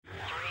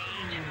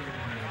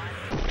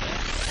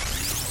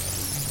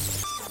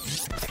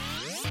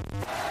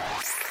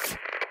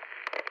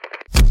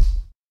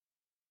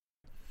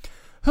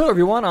Hello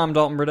everyone, I'm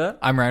Dalton Burdett.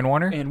 I'm Ryan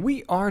Warner. And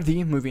we are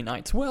the Movie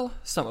Nights. Well,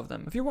 some of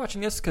them. If you're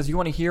watching this because you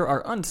want to hear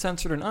our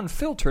uncensored and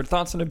unfiltered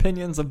thoughts and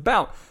opinions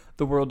about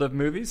the world of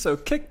movies, so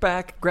kick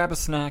back, grab a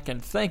snack,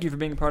 and thank you for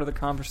being a part of the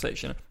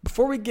conversation.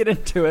 Before we get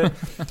into it,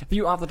 a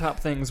few off-the-top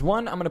things.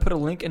 One, I'm going to put a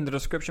link in the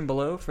description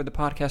below for the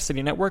Podcast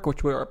City Network,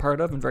 which we are a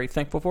part of and very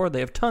thankful for.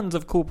 They have tons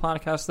of cool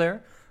podcasts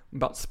there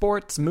about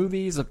sports,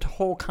 movies, a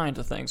whole kinds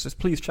of things. Just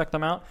please check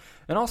them out.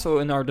 And also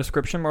in our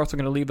description, we're also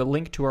going to leave a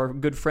link to our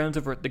good friends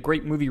over at the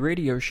Great Movie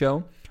Radio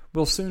Show.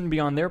 We'll soon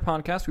be on their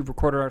podcast. We've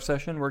recorded our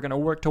session. We're going to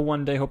work to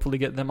one day hopefully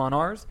get them on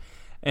ours.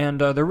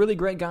 And they're really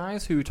great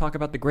guys who talk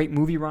about the Great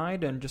Movie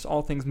Ride and just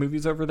all things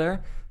movies over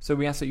there. So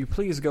we ask that you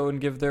please go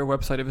and give their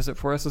website a visit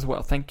for us as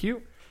well. Thank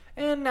you.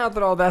 And now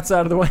that all that's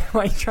out of the way,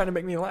 why are you trying to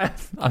make me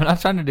laugh? I'm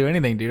not trying to do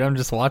anything, dude. I'm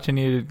just watching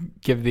you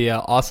give the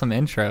awesome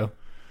intro.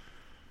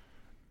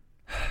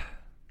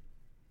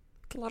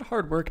 It's a lot of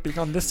hard work being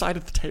on this side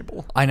of the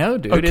table. I know,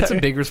 dude. Okay. It's a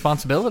big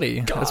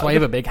responsibility. God, that's why you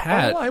have a big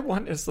hat. All I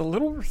want is a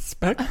little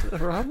respect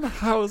around the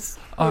house.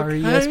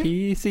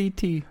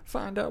 R-E-S-P-E-C-T.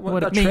 Find out what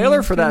What the it trailer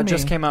means for to that me.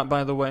 just came out,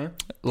 by the way.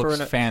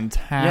 Looks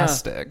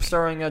fantastic. Yeah,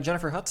 starring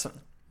Jennifer Hudson.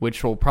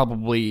 Which will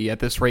probably, at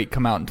this rate,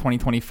 come out in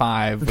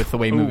 2025 with the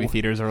way movie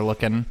theaters are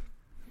looking.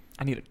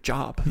 I need a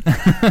job.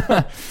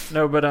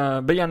 No,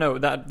 but yeah, no,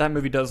 that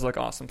movie does look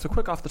awesome. So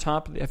quick off the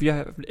top, if you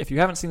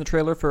haven't seen the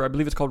trailer for, I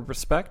believe it's called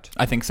Respect.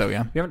 I think so,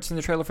 yeah. If you haven't seen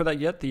the trailer for that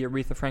yet, the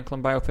Aretha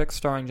Franklin biopic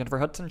starring Jennifer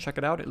Hudson, check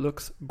it out. It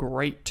looks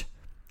great.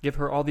 Give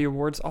her all the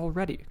awards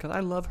already, because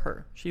I love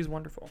her. She's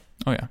wonderful.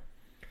 Oh,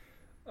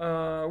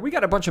 yeah. We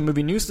got a bunch of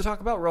movie news to talk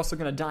about. We're also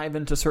going to dive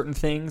into certain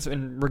things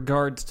in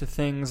regards to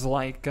things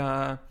like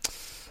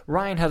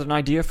Ryan has an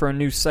idea for a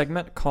new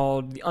segment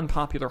called The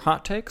Unpopular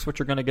Hot Takes, which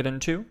we're going to get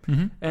into.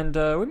 Mm-hmm.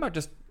 And we might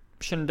just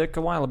shindig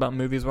a while about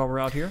movies while we're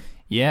out here.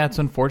 Yeah, it's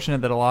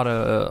unfortunate that a lot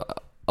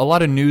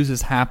of news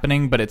is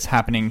happening, but it's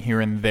happening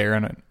here and there,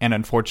 and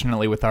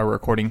unfortunately with our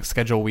recording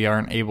schedule, we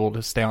aren't able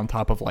to stay on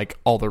top of like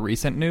all the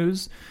recent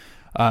news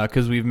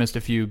because we've missed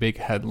a few big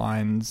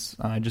headlines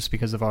just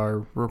because of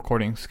our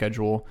recording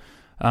schedule.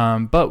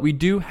 But we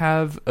do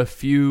have a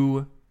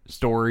few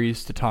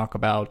stories to talk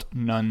about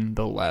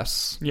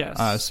nonetheless.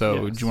 Yes.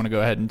 So yes. Do you want to go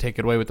ahead and take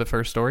it away with the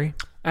first story?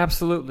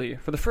 Absolutely.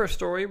 For the first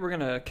story, we're going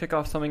to kick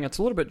off something that's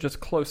a little bit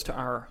just close to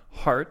our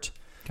heart.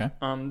 Okay.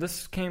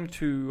 This came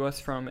to us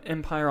from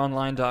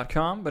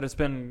EmpireOnline.com, but it's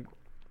been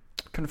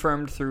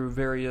confirmed through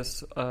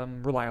various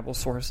reliable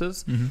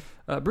sources.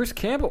 Mm-hmm. Bruce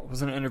Campbell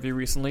was in an interview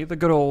recently, the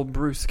good old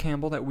Bruce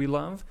Campbell that we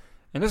love,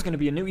 and there's going to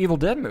be a new Evil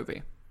Dead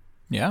movie.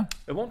 Yeah.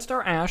 It won't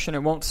star Ash, and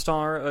it won't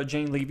star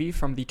Jane Levy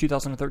from the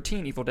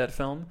 2013 Evil Dead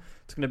film.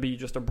 It's going to be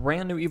just a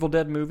brand new Evil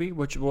Dead movie,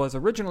 which was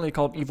originally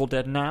called Evil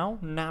Dead Now.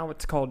 Now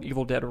it's called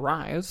Evil Dead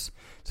Rise.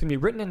 It's going to be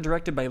written and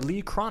directed by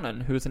Lee Cronin,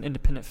 who is an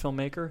independent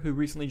filmmaker who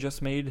recently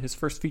just made his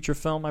first feature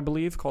film, I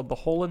believe, called The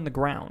Hole in the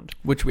Ground.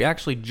 Which we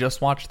actually just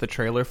watched the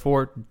trailer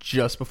for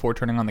just before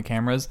turning on the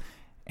cameras,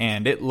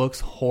 and it looks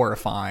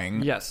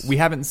horrifying. Yes. We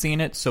haven't seen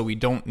it, so we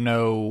don't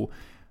know.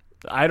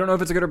 I don't know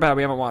if it's good or bad.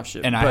 We haven't watched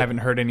it. And I haven't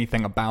heard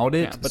anything about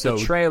it. Yeah, but so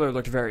the trailer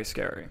looked very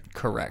scary.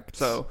 Correct.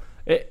 So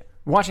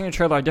watching the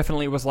trailer, I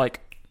definitely was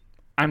like,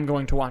 I'm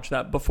going to watch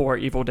that before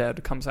Evil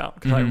Dead comes out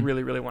because I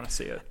really, really want to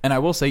see it. And I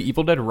will say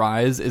Evil Dead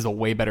Rise is a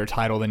way better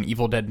title than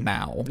Evil Dead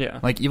Now. Yeah.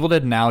 Like, Evil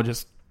Dead Now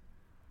just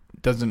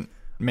doesn't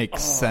make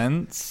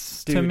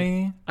sense to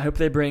me. I hope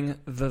they bring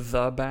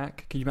the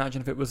back. Can you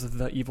imagine if it was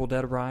The Evil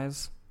Dead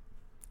Rise?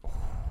 Oh,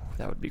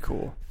 that would be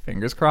cool.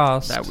 Fingers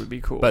crossed. That would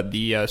be cool. But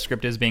the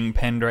script is being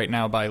penned right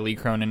now by Lee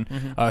Cronin,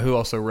 who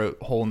also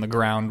wrote Hole in the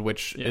Ground,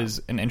 which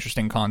is an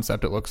interesting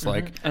concept, it looks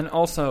like. And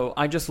also,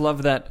 I just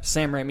love that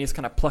Sam Raimi is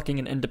kind of plucking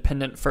an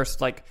independent first,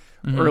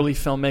 early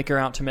filmmaker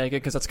out to make it,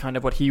 because that's kind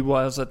of what he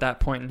was at that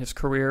point in his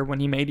career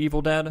when he made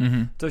Evil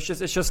Dead. So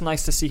it's just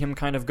nice to see him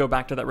kind of go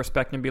back to that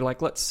respect and be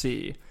like, let's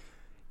see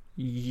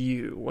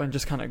you, and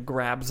just kind of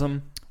grabs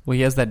them. Well,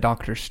 he has that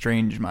Doctor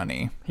Strange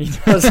money. He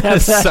does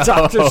have that So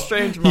Doctor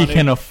Strange money. He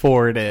can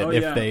afford it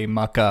if yeah. they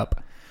muck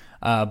up.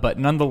 But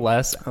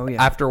nonetheless,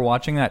 after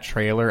watching that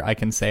trailer, I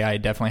can say I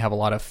definitely have a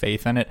lot of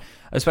faith in it.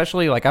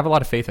 Especially, I have a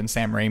lot of faith in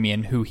Sam Raimi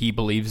and who he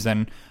believes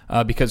in,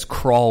 because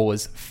Crawl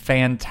was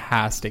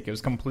fantastic. It was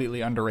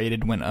completely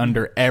underrated, went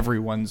under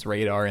everyone's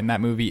radar, and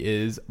that movie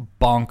is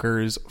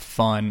bonkers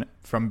fun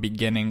from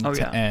beginning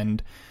to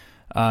end.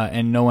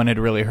 And no one had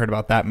really heard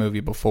about that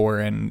movie before,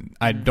 and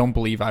I don't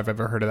believe I've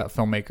ever heard of that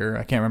filmmaker.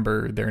 I can't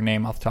remember their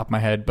name off the top of my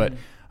head, but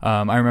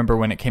I remember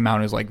when it came out,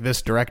 it was like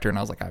this director, and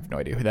I was like, I have no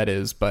idea who that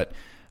is. But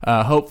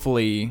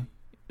hopefully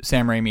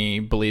Sam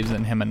Raimi believes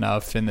in him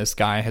enough, and this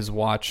guy has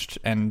watched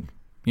and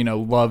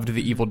loved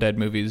the Evil Dead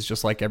movies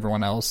just like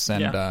everyone else,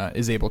 and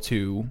is able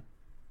to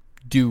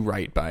do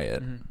right by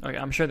it. Okay,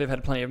 I'm sure they've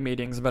had plenty of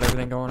meetings about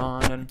everything going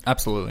on, and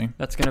Absolutely.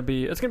 it's gonna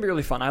be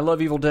really fun. I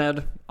love Evil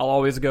Dead. I'll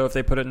always go if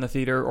they put it in the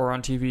theater or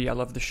on TV. I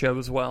love the show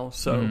as well.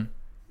 So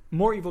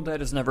more Evil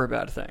Dead is never a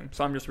bad thing.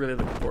 So I'm just really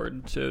looking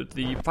forward to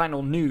the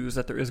final news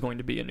that there is going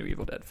to be a new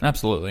Evil Dead film.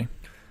 Absolutely.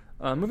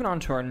 Moving on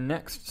to our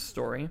next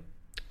story.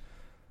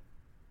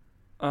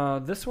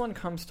 This one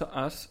comes to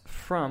us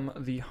from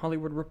the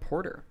Hollywood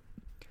Reporter.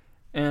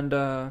 And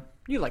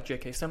you like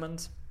J.K.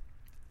 Simmons?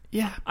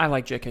 Yeah. I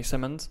like J.K.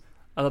 Simmons.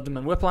 I loved him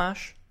in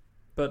Whiplash.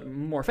 But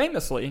more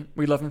famously,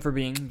 we love him for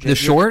being... The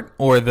short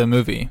or the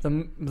movie? The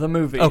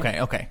movie.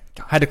 Okay.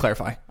 God, had to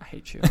clarify. I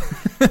hate you.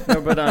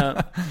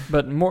 No,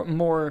 but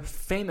more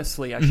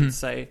famously, I should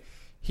say,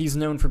 he's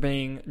known for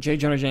being J.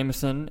 Jonah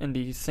Jameson in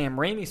the Sam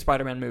Raimi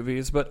Spider-Man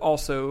movies, but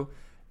also,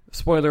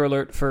 spoiler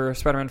alert for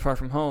Spider-Man Far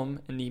From Home,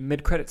 in the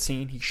mid-credit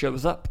scene, he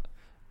shows up,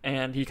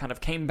 and he kind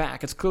of came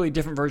back. It's clearly a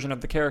different version of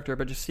the character,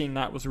 but just seeing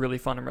that was really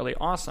fun and really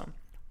awesome.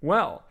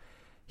 Well,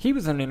 he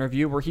was in an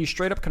interview where he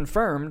straight up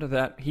confirmed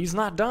that he's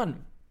not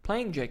done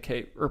playing J.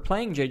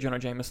 Jonah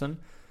Jameson,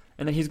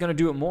 and that he's going to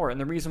do it more. And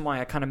the reason why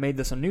I kind of made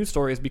this a news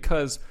story is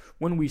because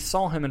when we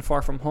saw him in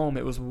Far From Home,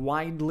 it was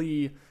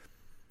widely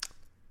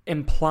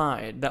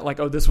implied that, like,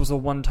 oh, this was a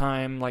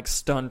one-time, like,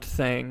 stunt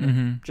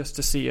thing just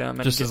to see him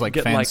and just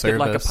get fan service.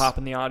 Like a pop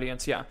in the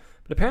audience. Yeah,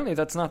 but apparently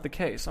that's not the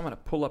case. I'm going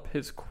to pull up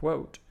his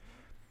quote.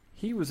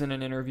 He was in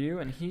an interview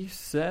and he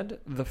said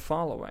the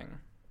following.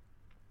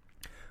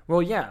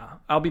 Well, yeah,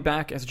 I'll be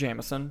back as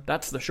Jameson.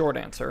 That's the short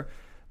answer.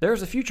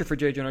 There's a future for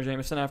J. Jonah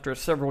Jameson after a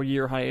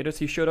several-year hiatus.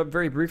 He showed up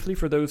very briefly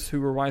for those who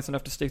were wise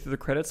enough to stay through the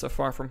credits of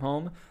Far From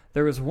Home.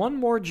 There is one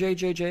more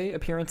JJJ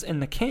appearance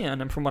in the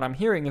can, and from what I'm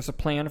hearing, there's a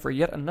plan for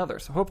yet another.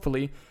 So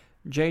hopefully,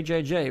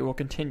 JJJ will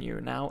continue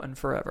now and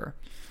forever.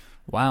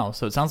 Wow,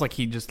 so it sounds like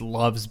he just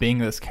loves being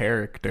this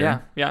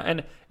character. Yeah,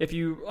 and if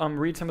you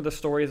read some of the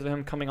stories of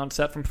him coming on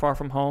set from Far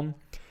From Home,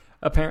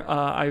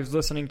 I was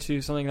listening to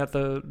something that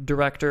the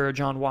director,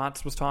 John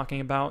Watts, was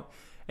talking about.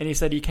 And he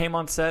said he came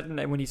on set, and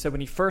when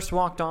he first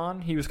walked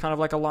on, he was kind of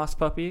like a lost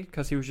puppy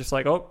because he was just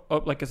like,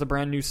 like it's a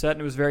brand new set,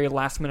 and it was a very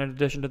last-minute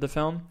addition to the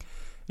film. And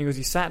he goes,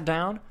 he sat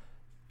down,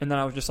 and then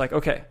I was just like,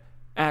 okay,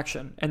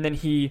 action. And then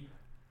he,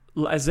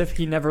 as if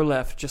he never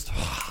left, just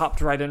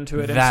hopped right into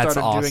it and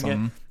started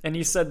doing it. And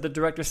he said, the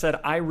director said,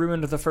 I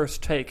ruined the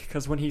first take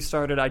because when he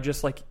started, I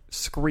just like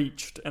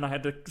screeched, and I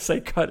had to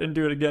say cut and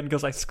do it again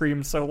because I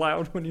screamed so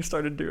loud when he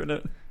started doing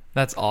it.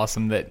 That's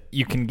awesome that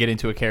you can get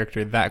into a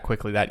character that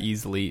quickly, that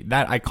easily,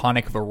 that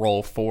iconic of a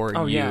role for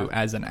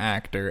as an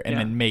actor, and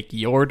then make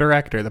your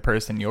director, the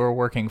person you're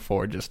working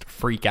for, just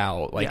freak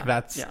out. Like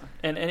that's... Yeah,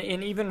 and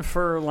even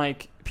for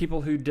like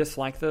people who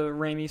dislike the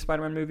Raimi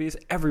Spider-Man movies,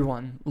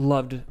 everyone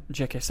loved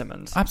J.K.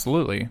 Simmons.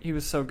 Absolutely. He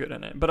was so good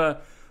in it.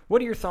 But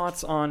what are your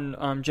thoughts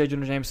on J.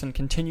 Jonah Jameson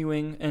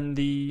continuing in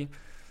the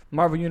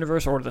Marvel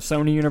Universe or the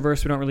Sony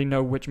Universe? We don't really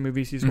know which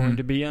movies he's going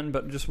to be in,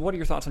 but just what are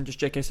your thoughts on just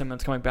J.K.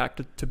 Simmons coming back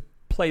to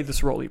play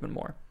this role even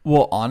more?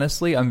 Well,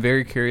 honestly, I'm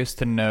very curious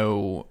to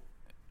know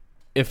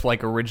if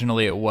like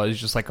originally it was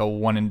just like a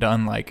one and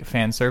done like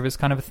fan service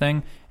kind of a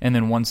thing, and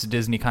then once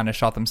Disney kind of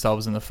shot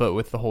themselves in the foot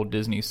with the whole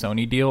Disney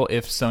Sony deal,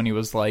 if Sony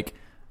was like,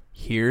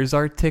 here's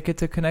our ticket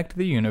to connect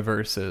the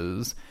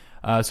universes.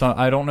 So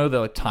I don't know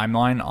the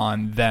timeline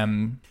on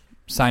them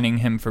signing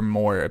him for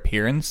more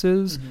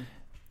appearances,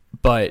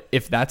 but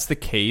if that's the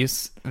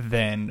case,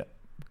 then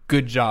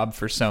good job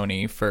for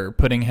Sony for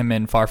putting him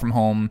in Far From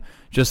Home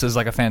just as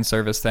like a fan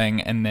service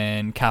thing, and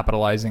then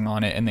capitalizing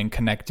on it and then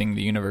connecting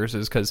the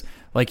universes, because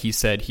like he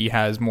said, he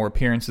has more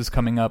appearances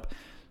coming up.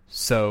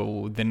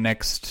 So the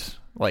next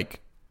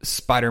like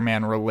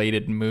Spider-Man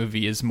related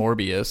movie is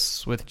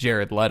Morbius with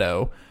Jared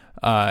Leto,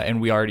 and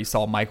we already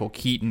saw Michael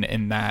Keaton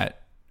in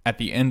that at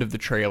the end of the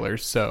trailer.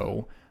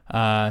 So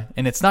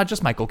and it's not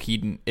just Michael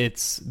Keaton,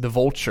 it's the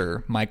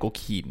Vulture Michael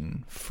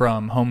Keaton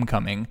from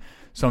Homecoming.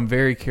 So I'm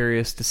very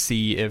curious to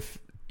see if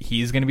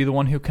he's going to be the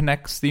one who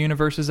connects the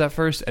universes at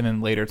first, and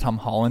then later Tom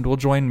Holland will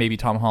join. Maybe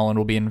Tom Holland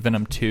will be in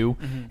Venom 2,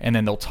 and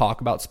then they'll talk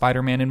about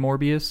Spider-Man and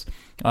Morbius.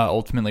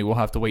 Ultimately, we'll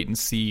have to wait and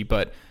see,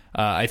 but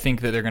I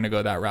think that they're going to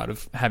go that route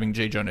of having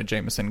J. Jonah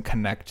Jameson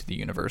connect the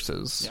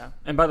universes. Yeah,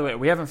 and by the way,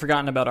 we haven't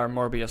forgotten about our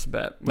Morbius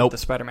bet with the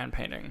Spider-Man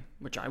painting,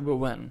 which I will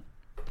win.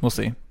 We'll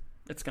see.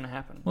 It's going to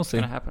happen. We'll see.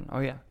 It's going to happen. Oh,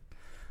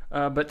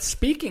 yeah. But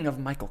speaking of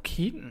Michael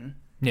Keaton...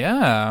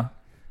 Yeah...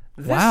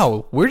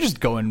 Wow, we're just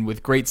going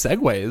with great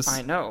segues.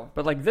 I know,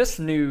 but like this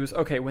news,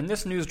 okay, when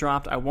this news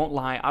dropped, I won't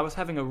lie, I was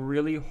having a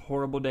really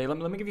horrible day. Let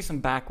me give you some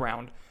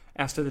background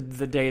as to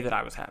the day that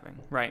I was having,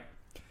 right?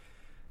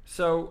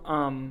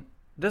 So,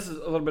 this is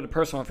a little bit of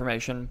personal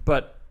information,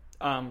 but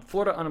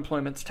Florida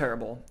unemployment's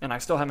terrible, and I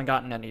still haven't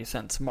gotten any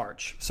since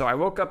March. So I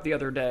woke up the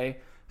other day,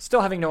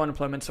 still having no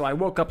unemployment, so I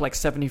woke up like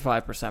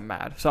 75%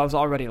 mad. So I was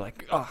already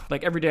like,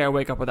 like every day I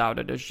wake up without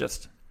it is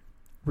just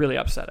really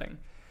upsetting.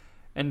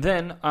 And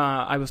then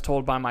I was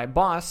told by my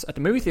boss at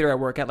the movie theater I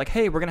work at, like,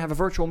 hey, we're going to have a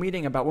virtual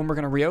meeting about when we're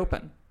going to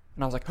reopen.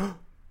 And I was like, oh,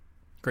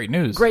 great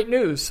news. Great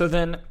news. So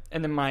then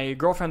my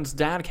girlfriend's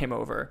dad came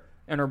over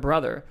and her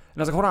brother. And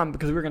I was like, hold on,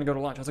 because we were going to go to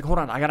lunch. I was like, hold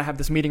on, I got to have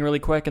this meeting really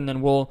quick and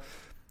then we'll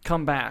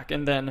come back.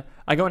 And then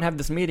I go and have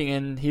this meeting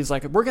and he's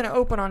like, we're going to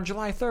open on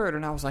July 3rd.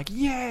 And I was like,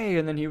 yay.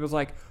 And then he was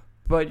like,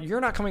 but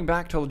you're not coming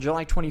back till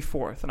July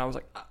 24th. And I was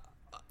like,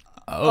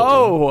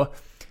 oh.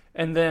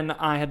 And then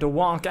I had to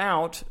walk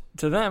out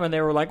to them, and they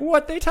were like,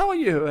 what'd they tell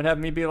you? And have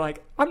me be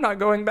like, I'm not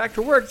going back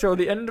to work till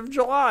the end of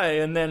July.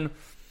 And then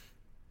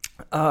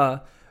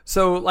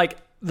So, like,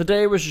 the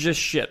day was just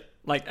shit.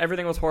 Like,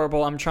 everything was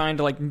horrible. I'm trying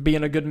to, like, be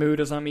in a good mood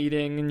as I'm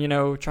eating and, you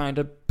know, trying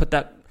to put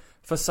that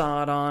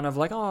facade on of,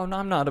 like, oh, no,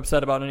 I'm not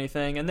upset about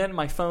anything. And then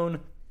my phone,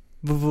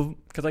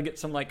 because I get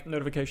some, like,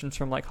 notifications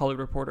from, like,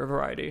 Hollywood Reporter,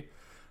 Variety.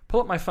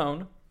 Pull up my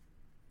phone,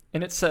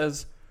 and it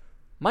says,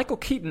 Michael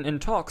Keaton in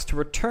talks to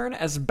return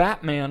as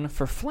Batman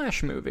for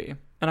Flash movie.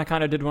 And I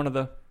kind of did one of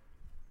the...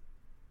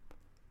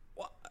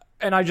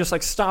 And I just,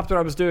 like, stopped what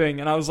I was doing,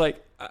 and I was like,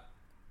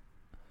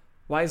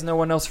 why is no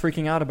one else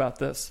freaking out about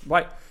this?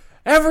 Why...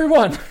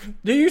 Everyone,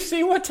 do you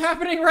see what's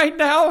happening right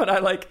now? And I,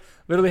 like,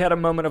 literally had a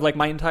moment of, like,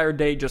 my entire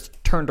day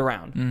just turned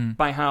around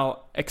by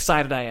how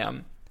excited I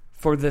am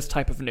for this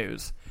type of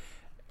news.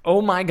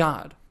 Oh, my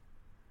God.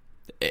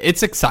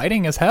 It's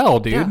exciting as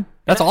hell, dude. Yeah.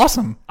 That's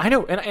awesome. I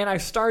know, and I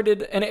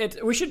started, and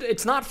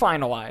it's not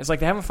finalized. Like,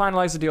 they haven't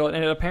finalized the deal, and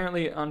it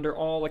apparently, under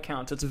all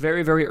accounts, it's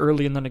very, very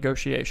early in the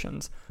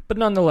negotiations. But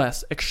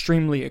nonetheless,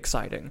 extremely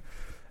exciting.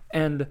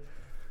 And...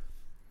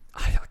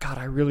 God,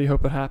 I really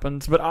hope it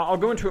happens. But I'll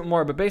go into it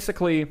more. But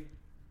basically,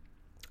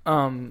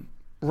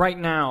 right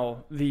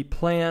now, the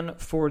plan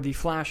for the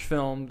Flash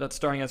film that's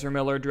starring Ezra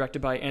Miller,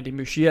 directed by Andy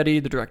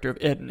Muschietti, the director of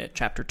It and It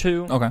Chapter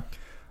 2. Okay.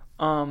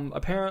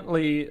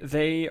 Apparently,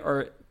 they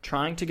are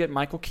trying to get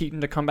Michael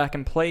Keaton to come back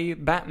and play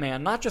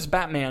Batman. Not just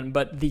Batman,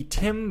 but the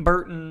Tim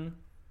Burton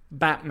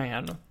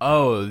Batman.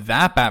 Oh,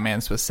 that Batman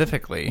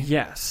specifically.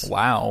 Yes.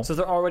 Wow. So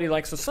they're already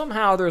like, so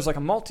somehow there's like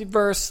a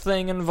multiverse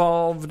thing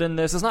involved in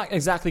this. It's not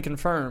exactly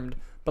confirmed,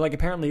 but like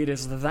apparently it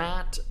is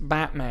that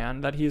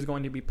Batman that he's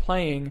going to be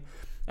playing.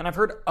 And I've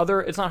heard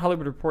it's not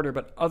Hollywood Reporter,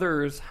 but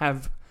others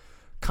have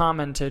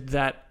commented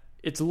that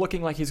it's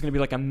looking like he's going to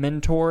be like a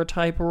mentor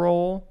type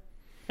role,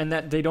 and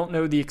that they don't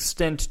know the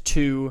extent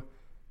to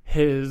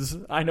his...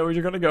 I know where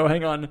you're going to go,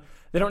 hang on.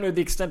 They don't know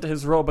the extent of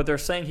his role, but they're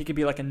saying he could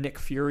be like a Nick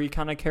Fury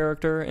kind of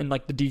character in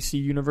like the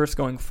DC universe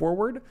going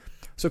forward.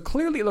 So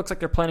clearly it looks like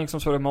they're planning some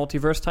sort of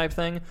multiverse type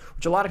thing,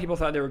 which a lot of people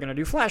thought they were going to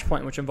do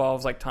Flashpoint, which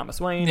involves like Thomas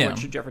Wayne,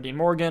 which Jeffrey Dean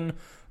Morgan.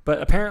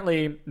 But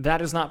apparently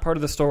that is not part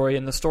of the story,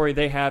 and the story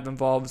they have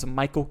involves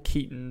Michael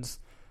Keaton's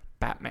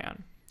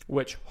Batman.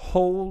 Which,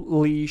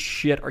 holy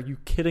shit, are you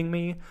kidding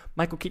me?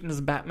 Michael Keaton is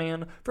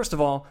Batman? First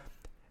of all,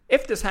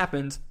 if this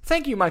happens,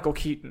 thank you, Michael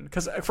Keaton.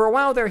 Because for a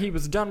while there, he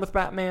was done with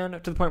Batman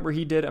to the point where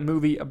he did a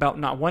movie about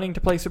not wanting to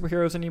play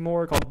superheroes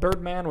anymore called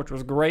Birdman, which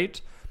was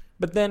great.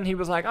 But then he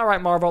was like, all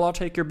right, Marvel, I'll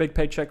take your big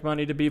paycheck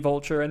money to be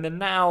Vulture. And then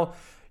now,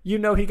 you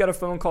know, he got a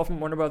phone call from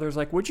Warner Brothers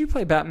like, would you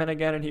play Batman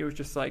again? And he was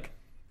just like,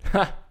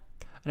 ha,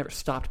 I never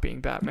stopped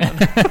being Batman.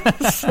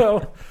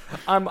 So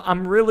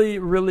I'm really,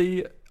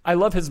 really, I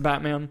love his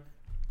Batman.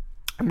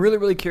 I'm really,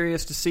 really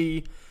curious to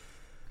see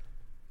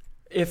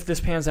if this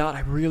pans out.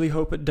 I really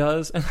hope it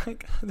does. And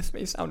like, this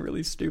may sound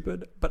really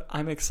stupid, but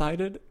I'm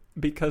excited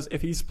because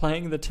if he's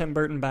playing the Tim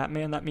Burton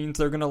Batman, that means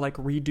they're going to like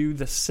redo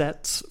the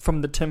sets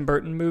from the Tim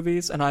Burton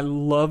movies. And I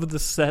love the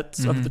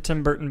sets of the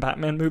Tim Burton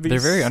Batman movies. They're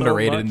very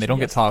underrated and they don't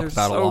get talked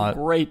about a lot.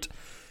 Great.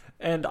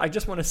 And I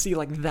just want to see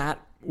like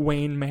that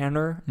Wayne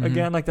Manor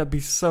again. Like that'd be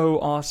so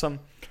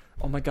awesome.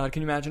 Oh my God,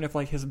 can you imagine if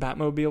like his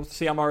Batmobile?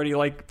 See, I'm already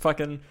like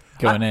fucking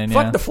going in.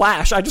 Fuck the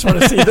Flash. I just want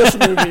to see this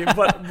movie.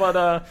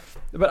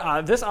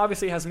 But this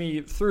obviously has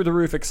me through the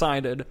roof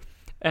excited,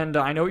 and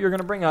I know what you're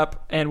going to bring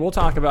up, and we'll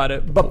talk about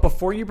it. But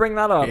before you bring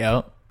that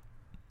up,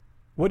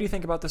 what do you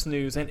think about this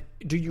news, and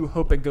do you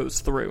hope it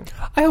goes through?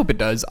 I hope it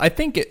does. I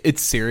think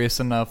it's serious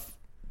enough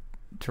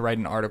to write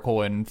an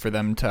article and for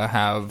them to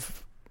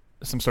have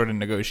some sort of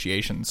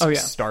negotiations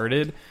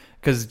started.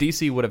 Because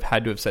DC would have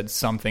had to have said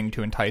something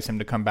to entice him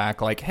to come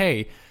back. Like,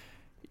 hey,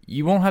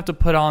 you won't have to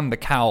put on the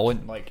cowl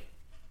and, like,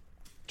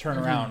 turn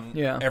around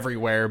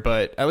everywhere,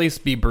 but at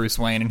least be Bruce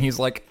Wayne. And he's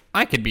like,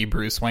 I could be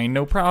Bruce Wayne,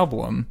 no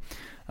problem.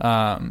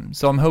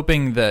 So I'm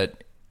hoping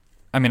that...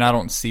 I mean, I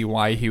don't see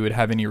why he would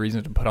have any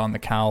reason to put on the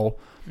cowl.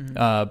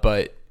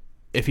 But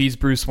if he's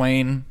Bruce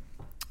Wayne,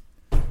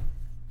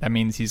 that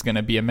means he's going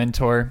to be a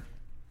mentor.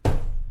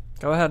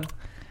 Go ahead.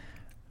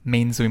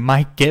 Means we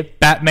might get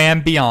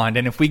Batman Beyond.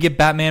 And if we get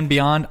Batman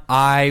Beyond,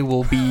 I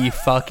will be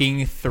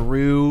fucking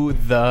through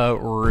the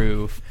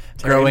roof.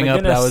 Growing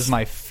up, that was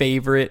my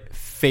favorite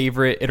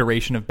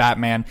iteration of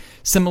Batman.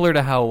 Similar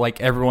to how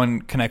like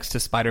everyone connects to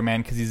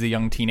Spider-Man because he's a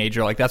young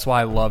teenager. Like that's why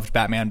I loved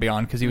Batman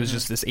Beyond, because he was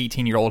just this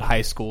 18-year-old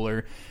high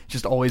schooler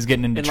just always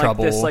getting into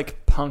trouble. Like this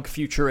like punk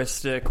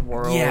futuristic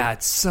world. Yeah,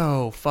 it's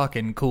so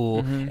fucking cool.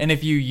 And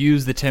if you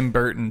use the Tim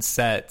Burton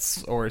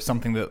sets or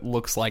something that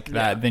looks like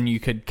that, then you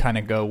could kind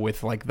of go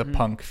with like the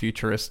punk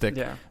futuristic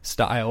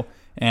style.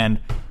 And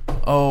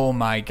oh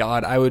my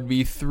God, I would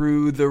be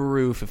through the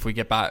roof if we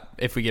get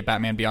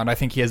Batman Beyond. I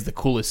think he has the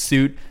coolest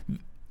suit.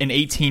 An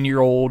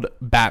 18-year-old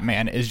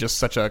Batman is just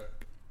such a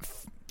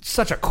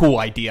cool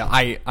idea.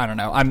 I don't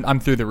know. I'm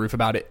through the roof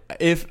about it.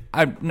 It's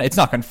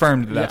not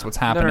confirmed that that's what's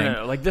happening.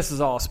 No. Like this is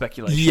all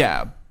speculation.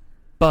 Yeah,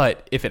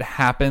 but if it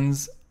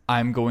happens,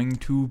 I'm going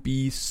to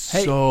be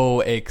so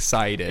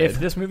excited. If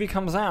this movie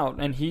comes out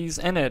and he's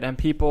in it and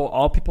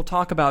all people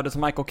talk about is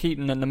Michael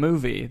Keaton in the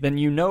movie, then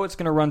you know it's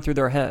going to run through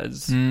their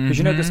heads. Because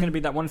you know there's going to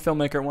be that one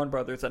filmmaker at Warner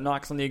Brothers that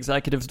knocks on the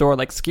executive's door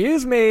like,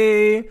 excuse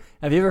me,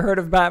 have you ever heard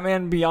of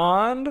Batman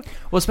Beyond?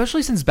 Well,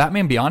 especially since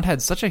Batman Beyond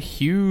had such a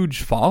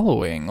huge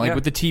following, like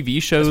with the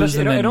TV shows.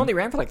 Especially, it only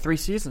ran for like 3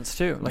 seasons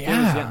too. Like,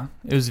 it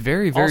was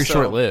very, very also,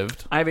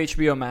 short-lived. I have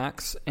HBO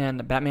Max,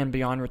 and Batman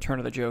Beyond: Return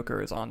of the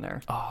Joker is on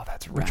there. Oh,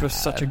 that's rad. Which was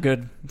such a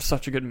good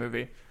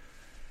movie.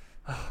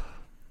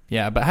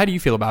 Yeah, but how do you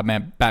feel about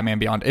Batman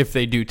Beyond if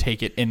they do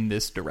take it in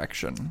this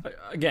direction?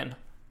 Again,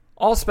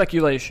 all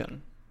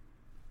speculation.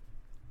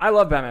 I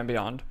love Batman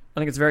Beyond. I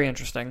think it's very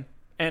interesting.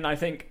 And I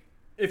think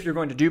if you're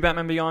going to do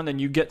Batman Beyond, then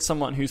you get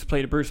someone who's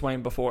played Bruce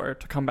Wayne before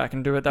to come back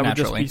and do it. That would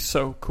just be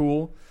so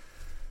cool.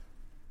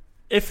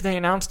 If they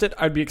announced it,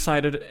 I'd be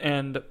excited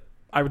and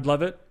I would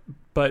love it.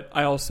 But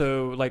I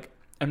also,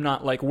 I'm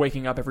not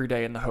waking up every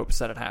day in the hopes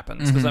that it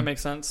happens. Mm-hmm. Does that make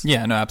sense?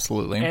 Yeah, no,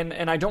 absolutely.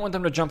 And I don't want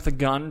them to jump the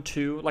gun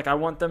too. I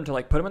want them to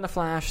put him in the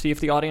Flash, see if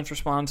the audience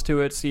responds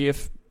to it, see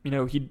if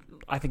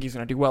I think he's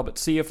going to do well, but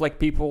see if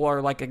people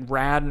are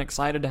rad and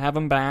excited to have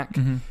him back.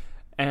 Mm-hmm.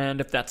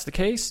 And if that's the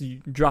case,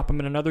 you drop him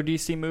in another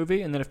DC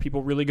movie, and then if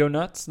people really go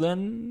nuts,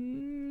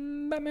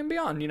 then Batman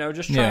Beyond.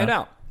 Just try it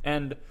out.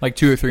 And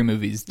 2 or 3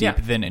 movies deep,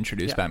 then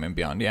introduce Batman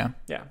Beyond. Yeah,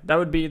 yeah,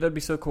 that'd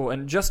be so cool.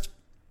 And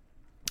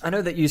I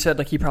know that you said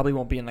he probably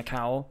won't be in the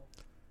cowl.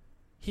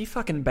 He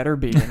fucking better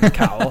be in the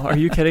cowl. Are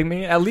you kidding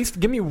me? At least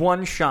give me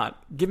one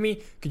shot.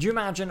 Could you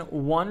imagine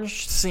one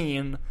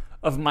scene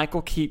of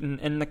Michael Keaton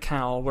in the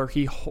cowl where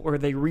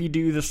they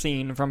redo the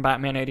scene from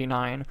Batman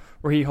 89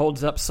 where he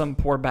holds up some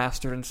poor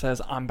bastard and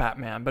says, "I'm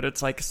Batman," but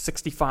it's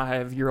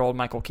 65-year-old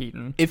Michael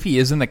Keaton. If he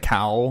is in the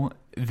cowl,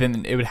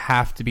 then it would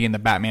have to be in the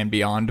Batman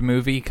Beyond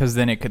movie, because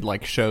then it could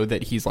show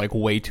that he's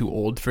way too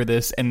old for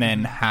this, and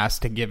then has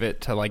to give it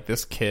to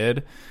this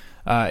kid.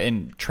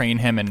 And train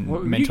him and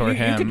mentor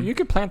him. You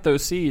could plant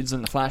those seeds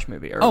in the Flash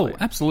movie early. Oh,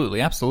 absolutely.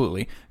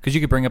 Because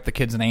you could bring up the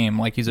kid's name,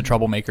 he's a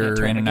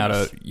troublemaker in and out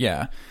of...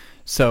 Yeah.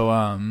 So,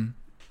 oh,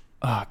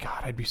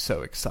 God, I'd be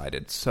so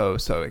excited. So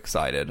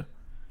excited.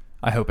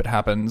 I hope it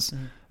happens.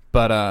 Mm-hmm.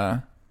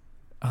 But,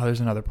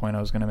 there's another point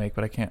I was going to make,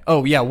 but I can't.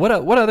 Oh, yeah, what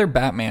other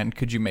Batman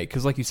could you make?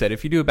 Because like you said,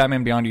 if you do a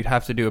Batman Beyond, you'd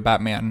have to do a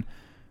Batman...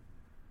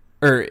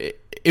 Or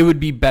it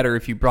would be better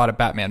if you brought a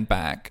Batman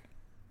back.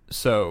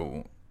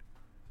 So...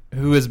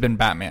 Who has been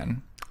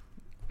Batman?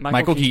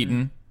 Michael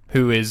Keaton,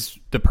 who is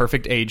the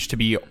perfect age to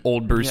be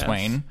old Bruce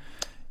Wayne.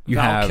 You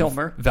have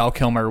Val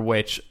Kilmer,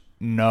 which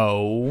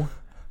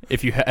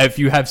if you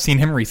have seen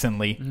him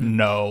recently,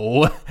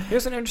 no.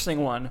 Here's an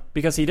interesting one,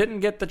 because he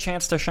didn't get the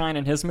chance to shine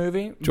in his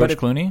movie. George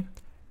Clooney?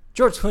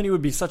 George Clooney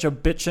would be such a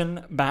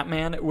bitchin'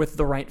 Batman with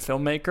the right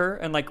filmmaker,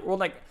 and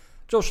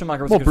Joel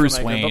Schumacher was a good Bruce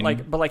filmmaker,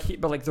 Wayne.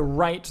 but the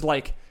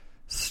right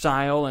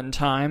style and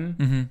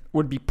time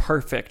would be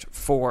perfect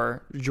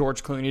for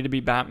George Clooney to be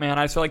Batman.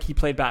 I feel like he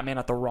played Batman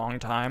at the wrong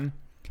time.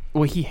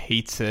 Well, he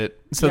hates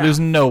it, so there's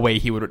no way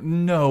he would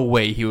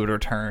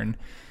return.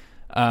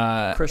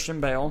 Christian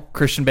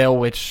Bale,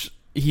 which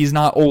he's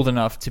not old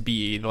enough to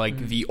be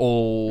the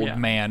old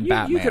man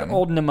Batman. You could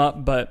olden him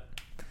up, but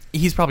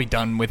he's probably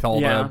done with all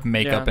the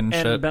makeup and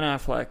shit. And Ben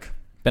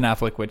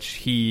Affleck, which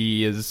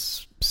he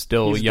is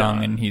still young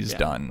done. And he's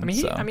done.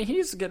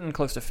 He's getting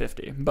close to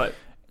 50, but.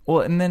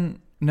 Well, and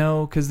then,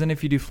 no, because then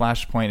if you do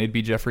Flashpoint, it'd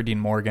be Jeffrey Dean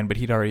Morgan, but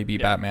he'd already be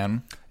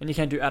Batman. And you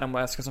can't do Adam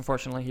West, because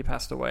unfortunately he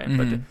passed away. Mm-hmm.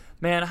 But,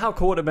 man, how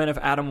cool would it have been if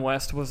Adam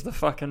West was the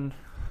fucking...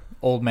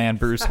 old man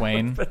Bruce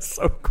Wayne. That's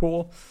so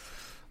cool.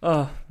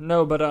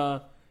 No, but,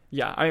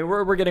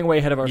 we're getting way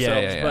ahead of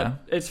ourselves, but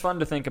it's fun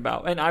to think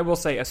about. And I will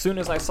say, as soon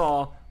as I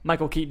saw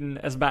Michael Keaton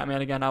as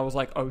Batman again, I was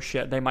like, oh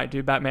shit, they might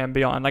do Batman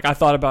Beyond.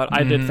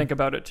 I did think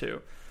about it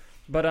too.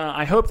 But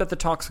I hope that the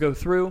talks go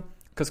through,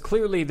 because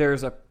clearly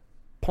there's a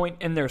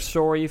point in their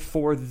story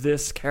for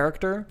this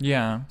character.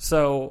 Yeah.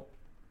 So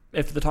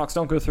if the talks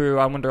don't go through,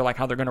 I wonder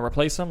how they're going to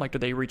replace him. Do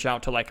they reach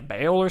out to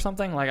Bale or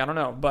something? I don't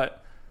know,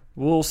 but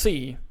we'll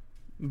see.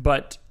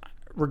 But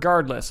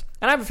regardless,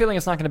 and I have a feeling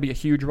it's not going to be a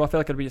huge role. I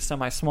feel like it'll be a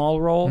semi-small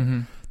role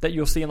that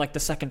you'll see in the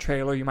second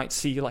trailer. You might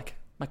see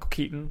Michael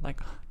Keaton. It'd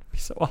be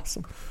so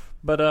awesome.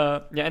 But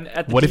and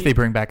at the if they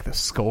bring back the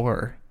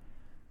score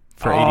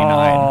for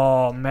 89?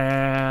 Oh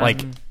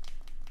man.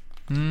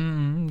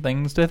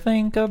 Things to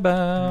think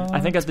about. I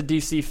think at the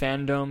DC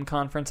Fandom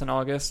conference in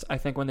August, I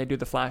think when they do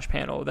the Flash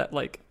panel, that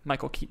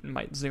Michael Keaton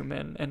might zoom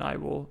in, and I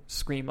will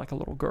scream like a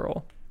little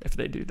girl if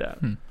they do that.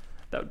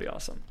 That would be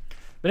awesome.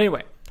 But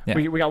anyway,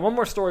 we got one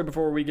more story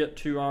before we get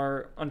to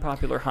our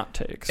unpopular hot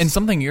takes. And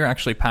something you're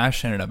actually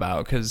passionate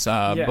about, because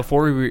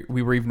before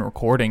we were even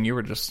recording, you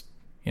were just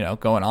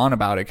going on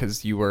about it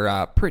because you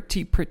were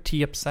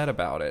pretty upset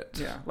about it.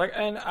 Yeah,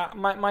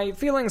 my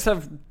feelings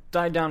have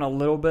died down a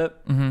little bit.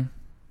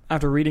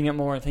 After reading it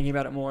more and thinking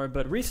about it more.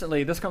 But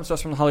recently, this comes to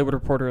us from the Hollywood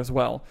Reporter as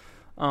well.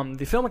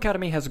 The Film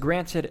Academy has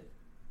granted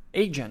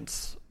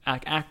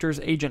actors'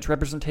 agents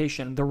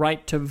representation, the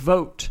right to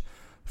vote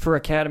for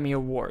Academy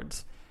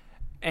Awards.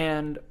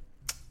 And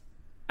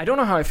I don't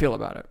know how I feel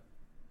about it.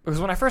 because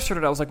when I first heard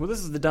it, I was like, well, this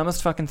is the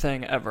dumbest fucking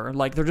thing ever.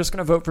 Like, they're just going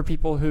to vote for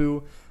people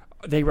who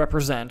they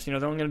represent. They're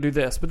only going to do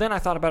this. But then I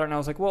thought about it, and I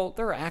was like, well,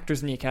 there are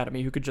actors in the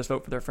Academy who could just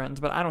vote for their friends,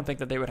 but I don't think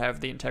that they would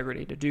have the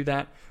integrity to do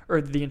that,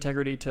 or the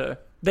integrity to...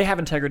 They have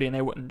integrity, and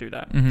they wouldn't do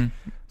that. Mm-hmm.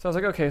 So I was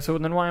like, okay, so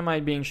then why am I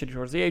being shitty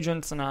towards the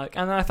agents? And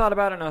then I thought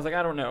about it, and I was like,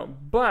 I don't know.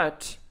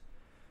 But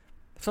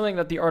something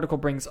that the article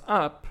brings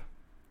up,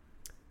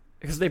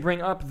 because they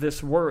bring up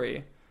this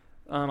worry...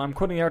 I'm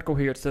quoting the article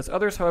here. It says,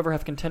 others, however,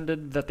 have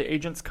contended that the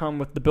agents come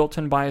with the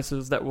built-in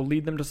biases that will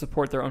lead them to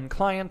support their own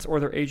clients or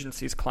their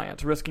agency's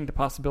clients, risking the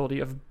possibility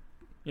of,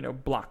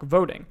 block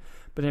voting.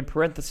 But in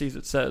parentheses,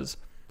 it says,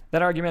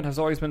 that argument has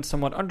always been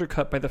somewhat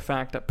undercut by the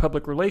fact that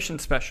public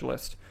relations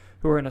specialists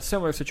who are in a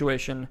similar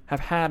situation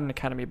have had an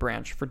Academy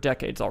branch for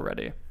decades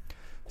already.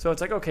 So it's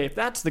like, okay, if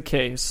that's the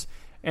case,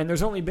 and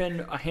there's only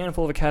been a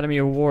handful of Academy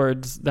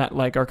Awards that,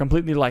 are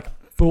completely,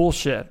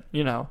 bullshit,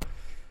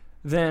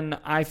 then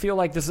I feel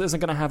like this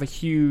isn't going to have a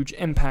huge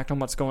impact on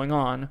what's going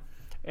on.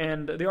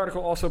 And the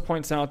article also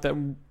points out that,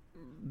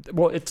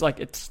 well,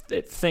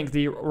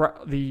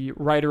 the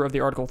writer of the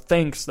article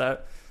thinks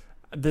that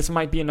this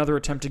might be another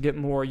attempt to get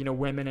more,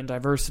 women and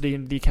diversity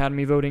in the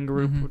Academy voting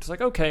group, which is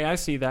like, okay, I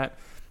see that.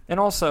 And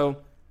also,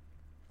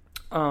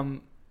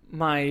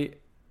 my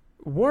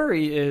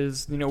worry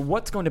is,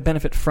 what's going to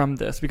benefit from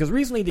this? Because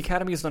recently the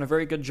Academy has done a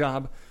very good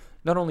job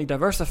not only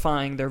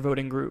diversifying their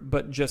voting group,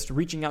 but just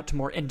reaching out to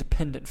more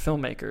independent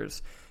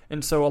filmmakers.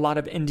 And so a lot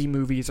of indie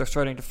movies are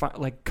starting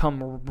to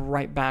come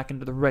right back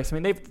into the race. I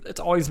mean,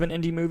 it's always been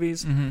indie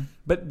movies,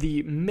 but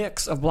the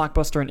mix of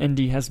blockbuster and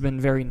indie has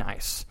been very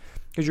nice.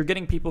 Because you're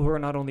getting people who are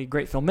not only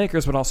great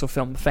filmmakers, but also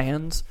film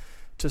fans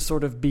to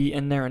sort of be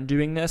in there and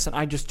doing this. And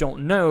I just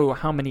don't know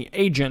how many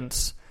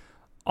agents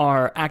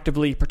are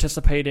actively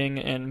participating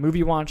in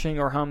movie watching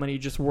or how many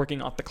just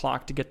working off the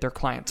clock to get their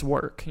clients'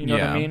 work. You know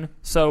what I mean?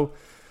 So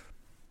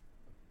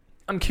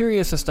I'm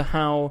curious as to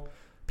how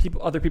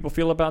other people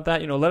feel about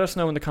that. Let us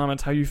know in the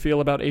comments how you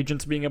feel about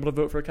agents being able to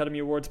vote for Academy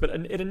Awards. But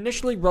it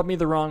initially rubbed me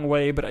the wrong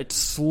way, but it's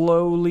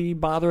slowly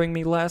bothering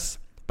me less.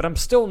 But I'm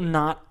still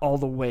not all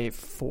the way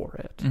for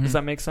it. Does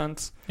that make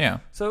sense? Yeah.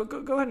 So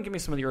go ahead and give me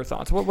some of your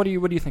thoughts. What do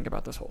you think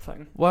about this whole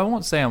thing? Well, I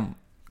won't say I'm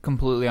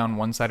completely on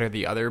one side or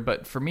the other,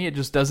 but for me, it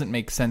just doesn't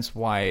make sense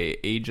why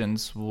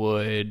agents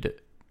would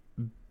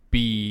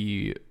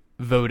be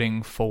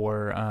voting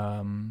for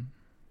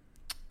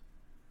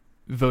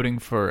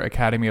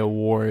Academy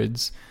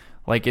Awards.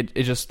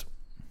 It just,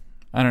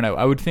 I don't know.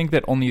 I would think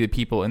that only the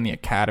people in the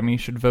Academy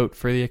should vote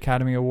for the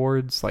Academy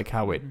Awards,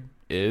 how it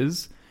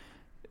is.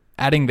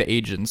 Adding the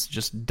agents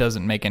just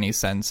doesn't make any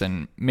sense,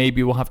 and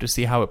maybe we'll have to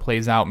see how it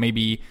plays out.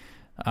 Maybe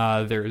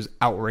there's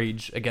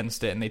outrage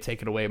against it and they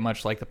take it away,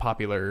 much like the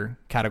popular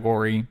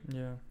category.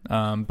 Yeah.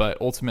 But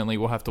ultimately,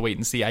 we'll have to wait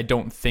and see. I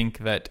don't think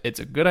that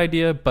it's a good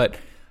idea, but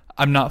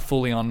I'm not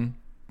fully on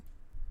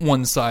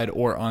one side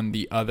or on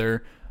the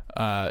other.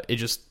 It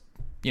just,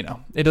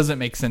 it doesn't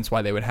make sense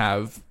why they would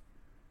have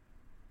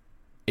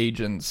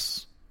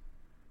agents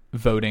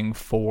voting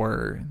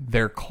for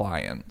their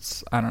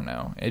clients. I don't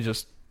know.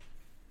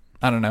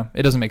 I don't know.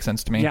 It doesn't make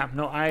sense to me. Yeah,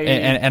 no,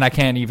 and I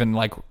can't even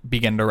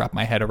begin to wrap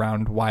my head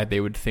around why they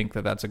would think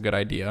that that's a good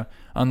idea,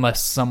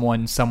 unless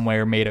someone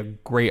somewhere made a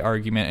great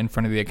argument in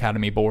front of the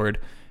Academy board,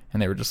 and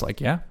they were just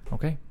like, "Yeah,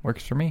 okay,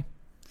 works for me."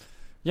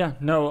 Yeah,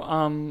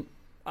 no.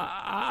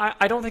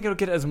 I don't think it'll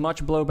get as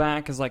much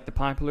blowback as the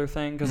popular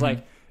thing, because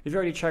if you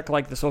already check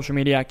the social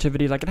media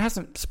activity, it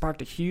hasn't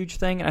sparked a huge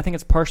thing, and I think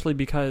it's partially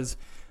because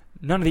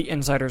none of the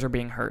insiders are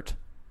being hurt.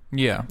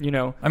 Yeah.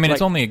 I mean,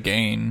 it's only a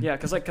gain. Yeah,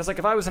 because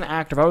if I was an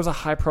actor, if I was a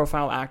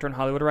high-profile actor in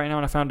Hollywood right now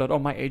and I found out,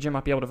 my agent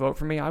might be able to vote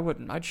for me,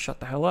 I'd shut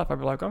the hell up. I'd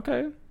be like,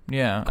 okay.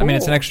 Yeah. Cool. I mean,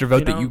 it's an extra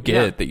vote that you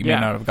get that you may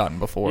not have gotten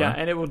before. Yeah,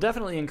 and it will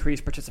definitely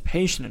increase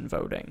participation in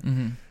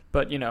voting.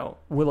 But,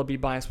 will it be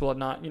biased? Will it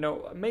not?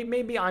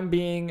 Maybe I'm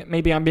being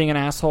an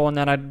asshole in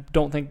that I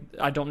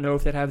don't know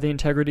if they'd have the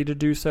integrity to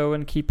do so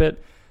and keep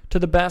it to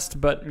the best.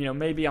 But,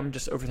 maybe I'm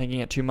just overthinking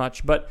it too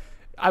much. But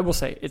I will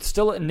say, it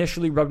still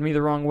initially rubbed me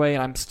the wrong way,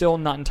 and I'm still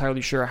not entirely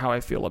sure how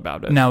I feel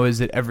about it. Now, is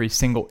it every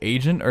single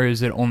agent, or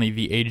is it only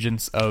the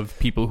agents of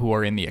people who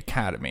are in the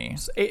Academy?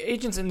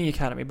 Agents in the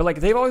Academy. But,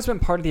 they've always been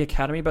part of the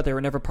Academy, but they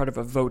were never part of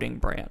a voting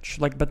branch.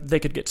 But they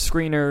could get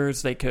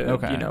screeners, they could,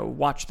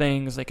 watch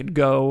things, they could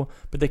go,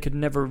 but they could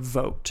never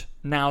vote.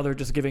 Now they're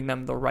just giving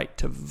them the right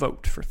to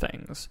vote for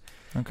things.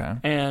 Okay.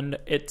 And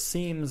it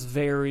seems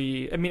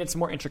it's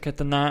more intricate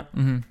than that,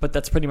 but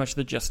that's pretty much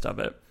the gist of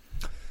it.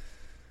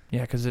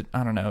 Yeah, because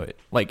I don't know.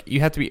 You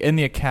have to be in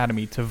the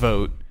Academy to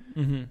vote.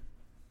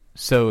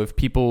 So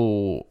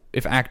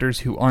if actors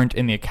who aren't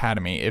in the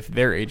Academy, if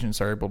their agents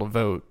are able to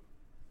vote,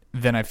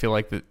 then I feel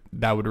like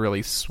that would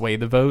really sway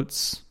the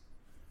votes.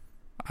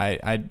 I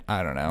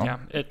don't know. Yeah,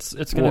 it's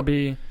gonna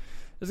be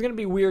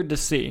weird to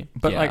see,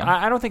 but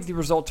I don't think the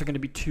results are gonna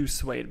be too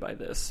swayed by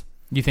this.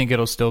 You think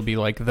it'll still be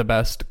the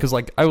best? Because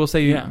I will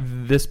say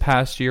this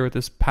past year with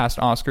this past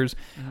Oscars,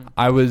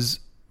 I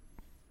was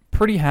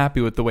pretty happy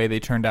with the way they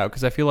turned out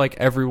because I feel like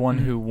everyone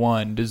who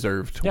won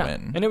deserved to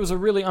win. And it was a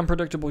really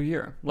unpredictable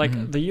year.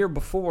 Like the year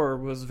before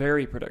was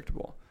very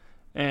predictable,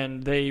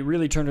 and they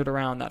really turned it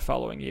around that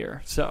following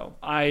year. So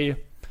I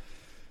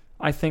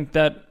think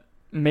that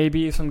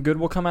maybe some good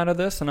will come out of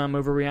this, and I'm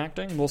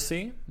overreacting. We'll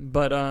see.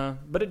 But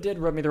it did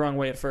rub me the wrong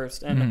way at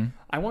first, and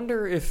I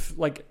wonder if,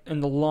 like, in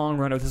the long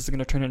run, if this is going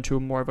to turn into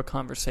more of a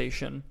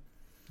conversation.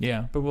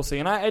 Yeah, but we'll see.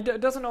 And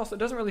it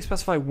doesn't really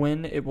specify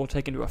when it will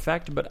take into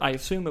effect, but I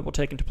assume it will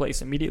take into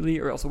place immediately,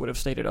 or else it would have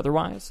stated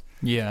otherwise.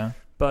 Yeah.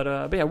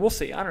 But yeah, we'll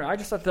see. I don't know. I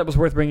just thought that was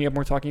worth bringing up.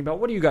 More talking about.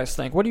 What do you guys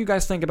think? What do you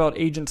guys think about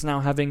agents now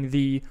having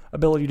the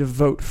ability to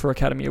vote for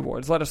Academy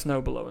Awards? Let us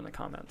know below in the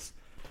comments.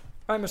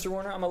 All right, Mr.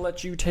 Warner, I'm going to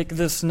let you take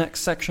this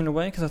next section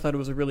away because I thought it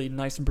was a really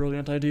nice,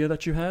 brilliant idea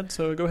that you had.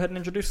 So go ahead and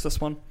introduce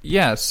this one.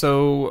 Yeah,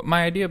 so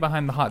my idea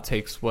behind the hot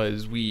takes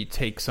was we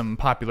take some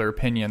popular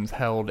opinions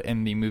held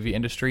in the movie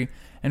industry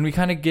and we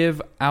kind of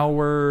give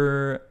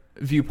our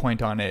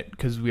viewpoint on it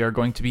because we are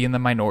going to be in the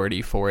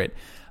minority for it.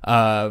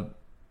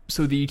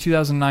 So the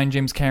 2009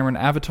 James Cameron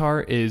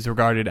Avatar is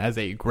regarded as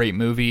a great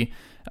movie.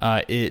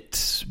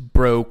 It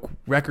broke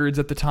records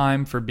at the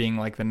time for being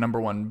like the number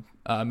one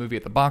movie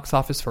at the box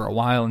office for a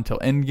while until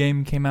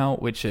Endgame came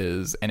out, which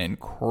is an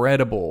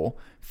incredible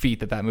feat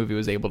that movie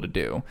was able to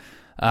do.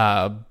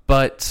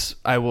 But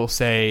I will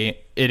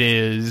say it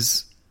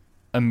is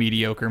a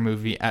mediocre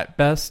movie at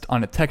best.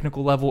 On a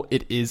technical level,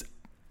 it is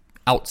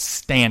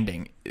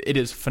outstanding. It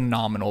is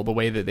phenomenal the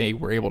way that they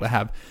were able to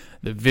have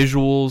the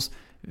visuals,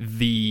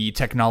 the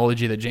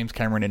technology that James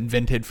Cameron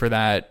invented for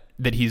that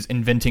he's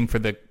inventing for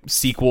the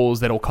sequels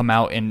that'll come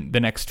out in the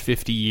next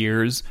 50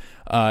 years.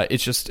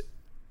 It's just,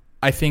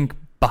 I think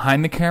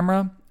behind the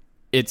camera,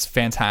 it's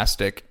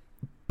fantastic.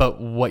 But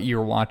what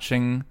you're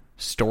watching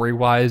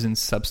story-wise and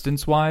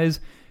substance-wise,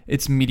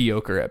 it's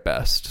mediocre at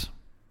best.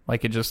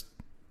 Like, it just,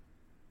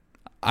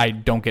 I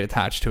don't get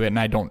attached to it, and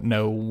I don't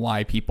know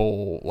why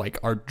people like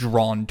are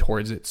drawn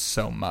towards it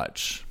so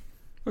much.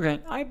 Okay,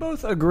 I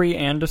both agree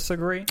and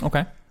disagree.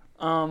 Okay.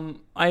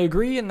 I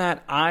agree in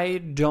that I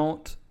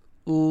don't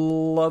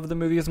love the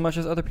movie as much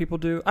as other people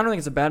do. I don't think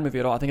it's a bad movie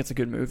at all. I think it's a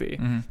good movie.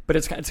 But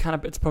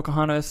it's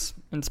Pocahontas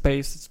in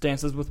space. It's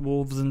Dances with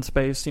Wolves in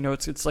space. You know,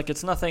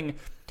 it's nothing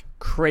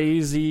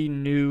crazy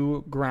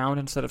new ground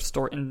instead of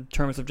story in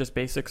terms of just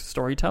basic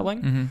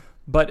storytelling.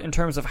 But in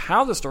terms of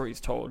how the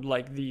story's told,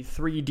 like the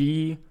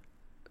 3D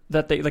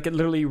that they like, it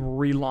literally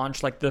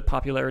relaunched like the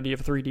popularity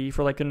of 3D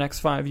for like the next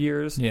 5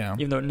 years. Yeah.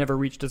 Even though it never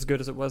reached as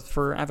good as it was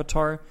for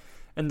Avatar,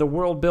 and the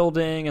world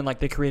building and like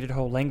they created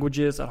whole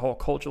languages, that whole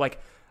culture. Like,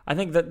 I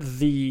think that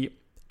the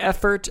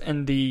effort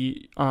and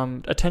the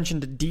attention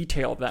to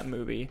detail of that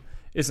movie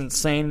is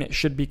insane. It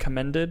should be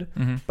commended.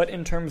 But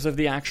in terms of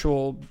the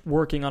actual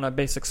working on a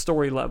basic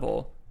story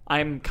level,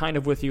 I'm kind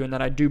of with you in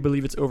that I do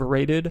believe it's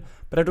overrated,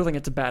 but I don't think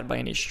it's bad by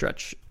any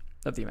stretch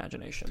of the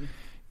imagination.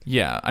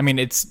 Yeah, I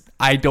mean,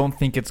 I don't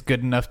think it's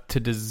good enough to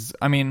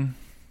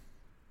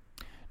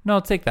no,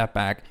 take that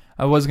back.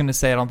 I was going to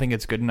say I don't think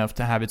it's good enough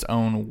to have its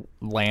own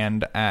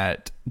land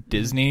at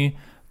Disney.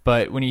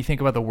 But when you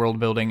think about the world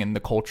building and the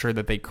culture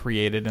that they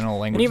created and a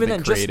language and even they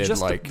then, created,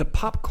 just like the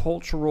pop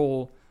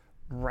cultural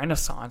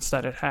renaissance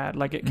that it had,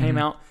 like it came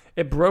out,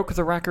 it broke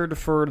the record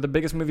for the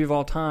biggest movie of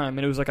all time,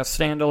 and it was like a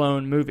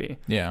standalone movie.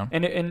 Yeah,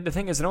 and the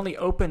thing is, it only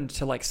opened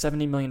to like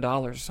 $70 million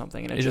or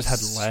something, and it just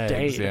had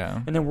legs. Stayed. Yeah,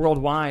 and then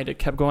worldwide, it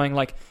kept going,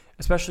 like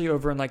especially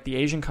over in like the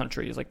Asian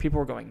countries, like people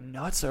were going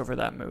nuts over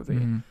that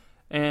movie,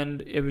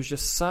 and it was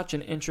just such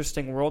an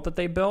interesting world that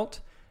they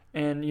built.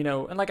 And, you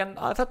know, and like,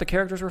 I thought the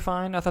characters were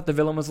fine. I thought the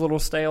villain was a little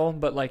stale,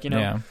 but like, you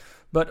know,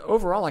 but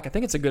overall, like, I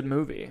think it's a good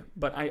movie.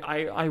 But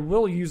I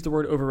will use the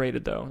word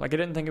overrated, though. Like, I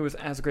didn't think it was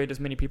as great as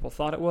many people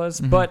thought it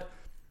was. But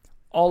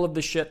all of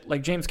the shit,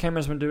 like, James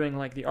Cameron's been doing,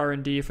 like, the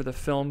R&D for the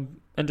film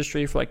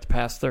industry for, like, the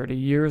past 30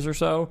 years or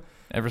so.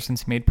 Ever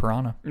since he made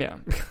Piranha. Yeah.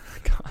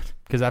 God.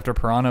 Because after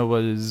Piranha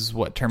was,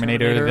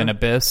 Terminator, then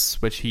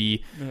Abyss, which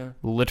he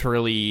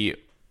literally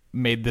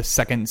made the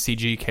second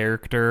CG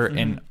character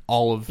in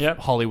all of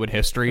Hollywood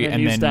history, and then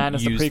used that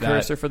as the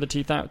precursor for the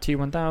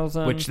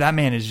T-1000, which that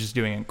man is just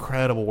doing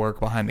incredible work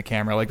behind the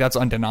camera. Like, that's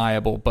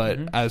undeniable. But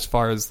as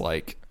far as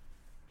like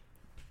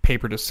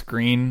paper to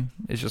screen,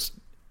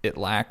 it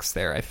lacks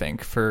there, I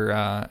think, for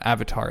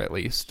Avatar at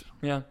least.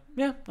 Yeah.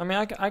 I mean,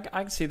 I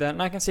can see that,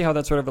 and I can see how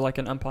that's sort of like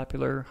an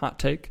unpopular hot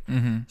take.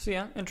 So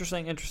yeah,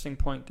 interesting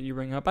point that you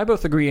bring up. I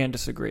both agree and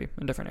disagree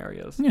in different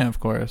areas. Yeah, of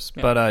course.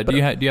 Yeah. But do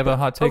you have a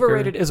hot take?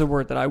 Overrated is a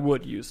word that I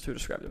would use to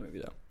describe the movie,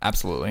 though.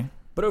 Absolutely.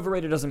 But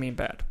overrated doesn't mean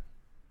bad,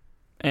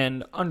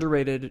 and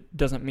underrated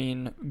doesn't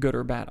mean good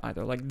or bad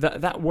either. Like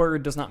that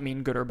word does not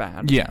mean good or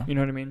bad. Yeah, you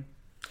know what I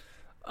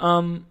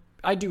mean.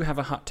 I do have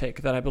a hot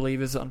take that I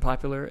believe is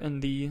unpopular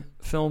in the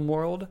film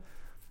world.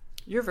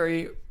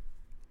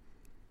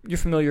 You're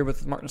familiar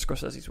with Martin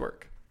Scorsese's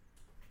work.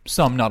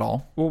 Some, not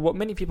all. Well, what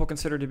many people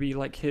consider to be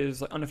like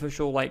his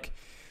unofficial like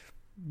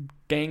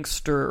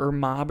gangster or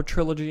mob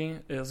trilogy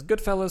is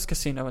Goodfellas,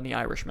 Casino, and The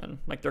Irishman.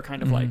 Like they're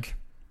kind of like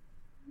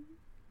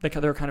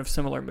they're kind of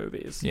similar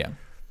movies. Yeah.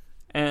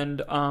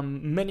 And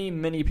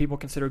many people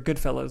consider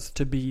Goodfellas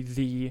to be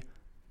the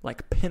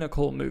like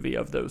pinnacle movie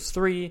of those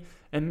three,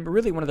 and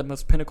really one of the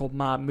most pinnacle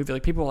mob movie.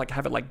 Like people like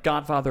have it like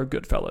Godfather,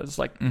 Goodfellas.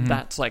 Like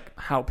that's like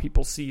how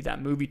people see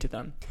that movie to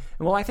them.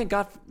 And while I think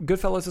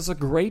Goodfellas is a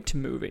great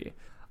movie,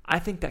 I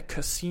think that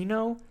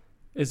Casino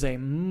is a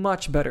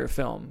much better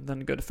film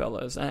than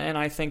Goodfellas, and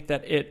I think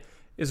that it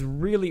is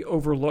really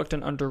overlooked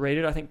and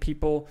underrated. I think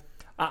people,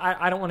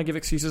 I don't want to give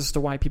excuses as to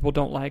why people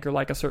don't like or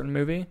like a certain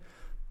movie,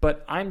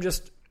 but I'm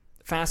just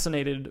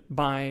fascinated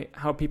by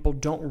how people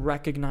don't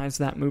recognize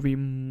that movie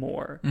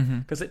more,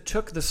 because it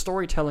took the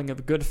storytelling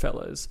of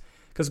Goodfellas,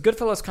 because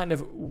Goodfellas kind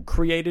of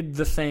created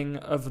the thing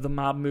of the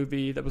mob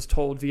movie that was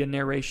told via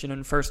narration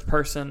in first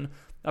person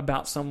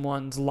about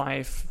someone's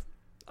life.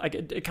 Like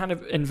it kind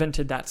of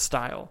invented that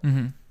style.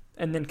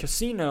 And then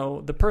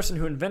Casino, the person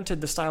who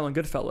invented the style in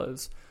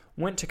Goodfellas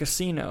went to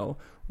Casino,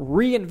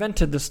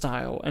 reinvented the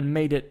style and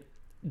made it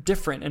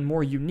different and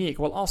more unique,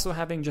 while also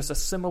having just a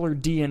similar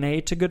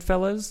DNA to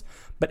Goodfellas,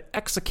 but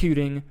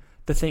executing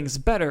the things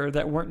better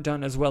that weren't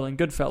done as well in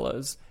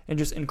Goodfellas, and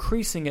just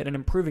increasing it and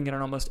improving it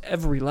on almost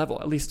every level,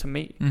 at least to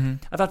me.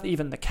 I thought that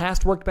even the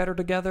cast worked better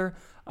together.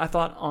 I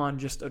thought on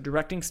just a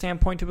directing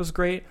standpoint it was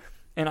great,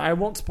 and I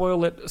won't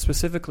spoil it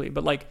specifically,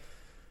 but like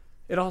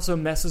it also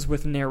messes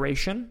with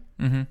narration,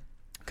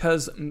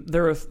 because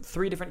there are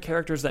 3 different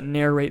characters that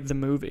narrate the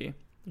movie.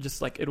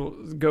 Just like it'll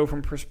go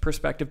from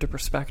perspective to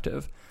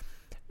perspective.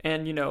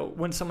 And, you know,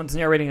 when someone's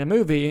narrating the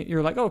movie,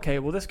 you're like, okay,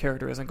 well, this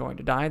character isn't going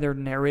to die. They're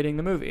narrating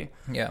the movie.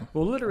 Yeah.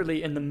 Well,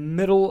 literally, in the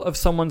middle of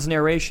someone's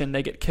narration,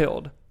 they get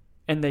killed.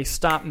 And they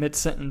stop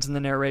mid-sentence in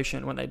the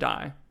narration when they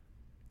die.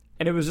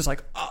 And it was just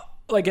like,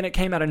 and it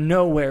came out of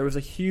nowhere. It was a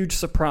huge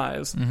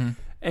surprise.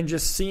 And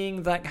just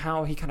seeing that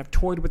how he kind of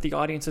toyed with the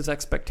audience's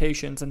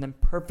expectations and then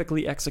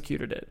perfectly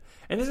executed it.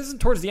 And this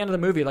isn't towards the end of the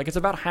movie. Like, it's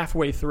about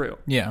halfway through.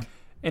 Yeah.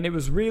 And it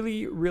was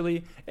really,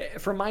 really,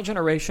 for my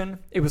generation,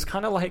 it was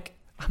kind of like,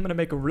 I'm going to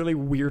make a really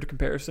weird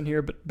comparison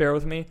here, but bear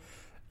with me.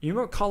 You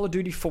remember Call of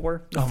Duty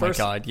 4? My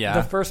God, yeah.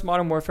 The first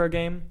Modern Warfare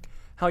game?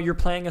 How you're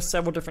playing as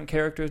several different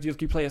characters. You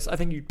play as, I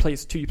think you play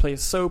as 2. You play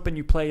as Soap, and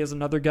you play as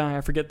another guy.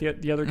 I forget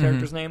the other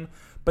character's name.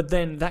 But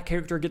then that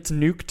character gets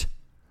nuked,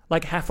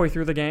 like, halfway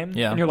through the game.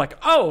 Yeah. And you're like,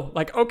 oh,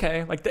 like,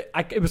 okay. Like,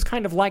 it was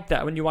kind of like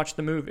that when you watch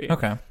the movie.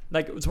 Okay.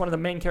 Like, it was one of the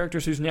main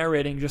characters who's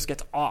narrating just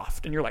gets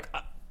offed, and you're like...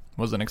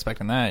 Wasn't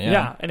expecting that, yeah.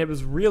 Yeah, and it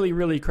was really,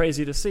 really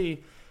crazy to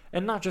see.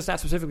 And not just that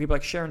specifically, but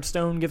like Sharon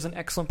Stone gives an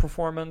excellent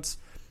performance.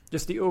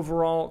 Just the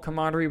overall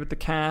camaraderie with the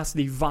cast.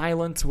 The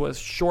violence was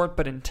short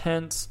but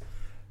intense.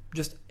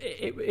 Just,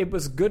 it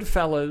was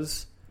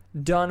Goodfellas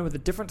done with a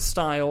different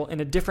style in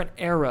a different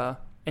era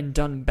and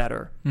done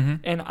better.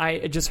 And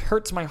it just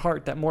hurts my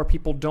heart that more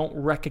people don't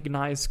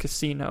recognize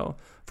Casino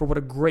for what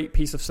a great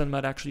piece of cinema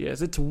it actually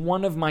is. It's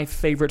one of my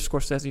favorite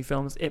Scorsese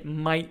films. It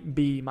might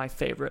be my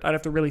favorite. I'd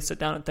have to really sit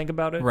down and think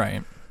about it.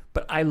 Right.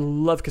 But I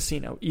love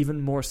Casino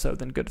even more so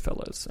than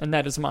Goodfellas, and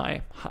that is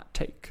my hot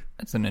take.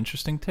 That's an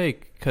interesting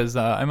take, because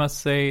I must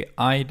say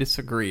I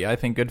disagree. I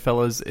think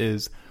Goodfellas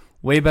is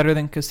way better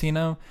than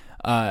Casino,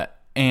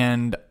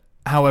 and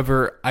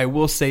however, I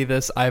will say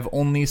this: I've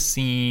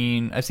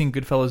seen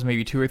Goodfellas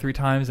maybe 2 or 3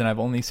 times, and I've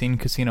only seen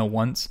Casino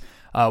once.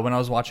 When I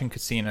was watching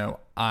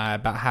Casino,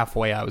 about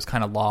halfway I was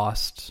kind of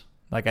lost.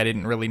 Like, I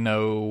didn't really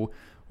know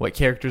what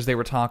characters they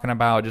were talking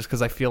about, just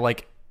because I feel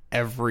like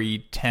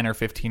every 10 or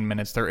 15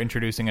 minutes they're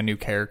introducing a new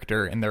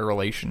character and their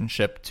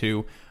relationship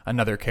to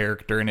another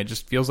character, and it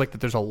just feels like that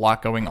there's a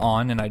lot going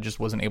on, and I just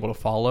wasn't able to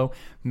follow.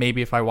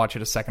 Maybe if I watch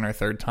it a second or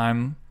third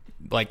time,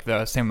 like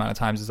the same amount of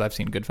times as I've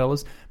seen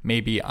Goodfellas,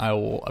 maybe I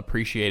will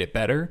appreciate it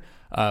better.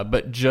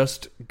 But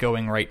just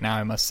going right now,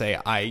 I must say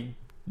I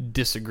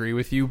disagree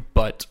with you,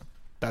 but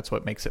that's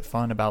what makes it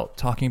fun about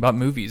talking about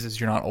movies, is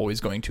you're not always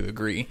going to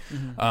agree.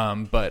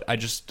 But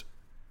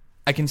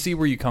I can see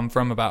where you come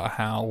from about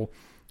how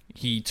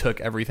he took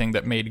everything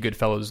that made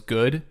Goodfellas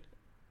good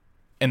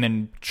and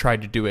then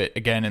tried to do it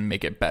again and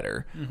make it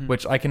better,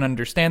 which I can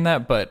understand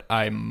that, but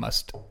I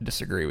must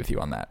disagree with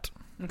you on that.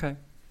 Okay.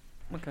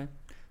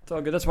 It's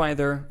all good. That's why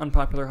they're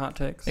unpopular hot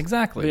takes.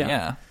 Exactly,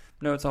 yeah.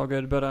 No, it's all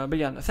good. But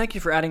yeah, thank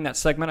you for adding that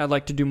segment. I'd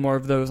like to do more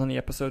of those on the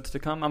episodes to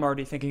come. I'm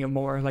already thinking of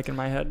more, like, in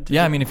my head.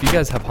 Yeah, I mean, if you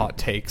guys have hot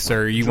takes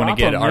or you want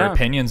to get our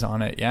opinions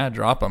on it,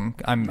 drop them.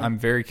 I'm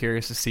very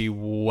curious to see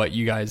what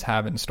you guys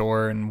have in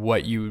store and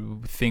what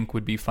you think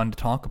would be fun to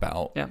talk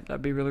about. Yeah,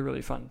 that'd be really,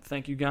 really fun.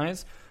 Thank you,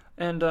 guys.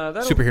 And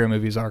superhero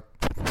movies are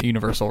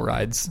Universal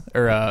rides.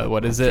 Or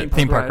what is it?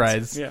 Theme park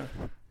rides. Yeah.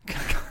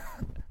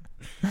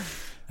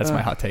 That's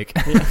my hot take.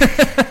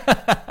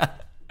 Yeah.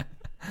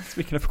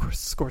 Speaking of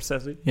course,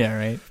 Scorsese. Yeah,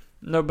 right.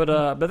 No,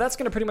 but that's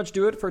going to pretty much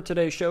do it for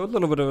today's show. A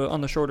little bit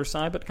on the shorter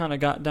side, but kind of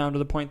got down to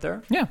the point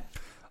there. Yeah.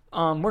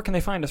 Where can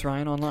they find us,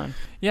 Ryan, online?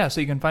 Yeah, so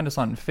you can find us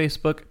on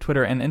Facebook,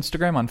 Twitter, and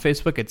Instagram. On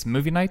Facebook, it's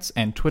Movie Nights,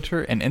 and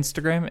Twitter and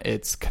Instagram,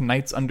 it's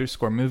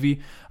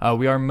Knights_movie.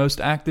 We are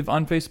most active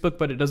on Facebook,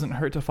 but it doesn't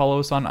hurt to follow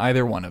us on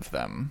either one of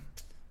them.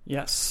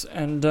 Yes,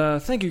 and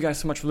thank you guys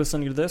so much for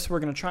listening to this. We're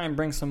going to try and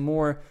bring some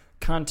more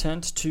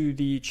content to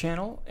the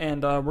channel,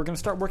 and we're going to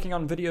start working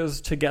on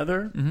videos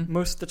together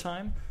most of the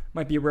time.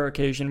 Might be a rare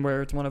occasion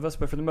where it's one of us,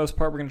 but for the most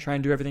part, we're going to try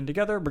and do everything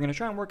together. We're going to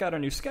try and work out a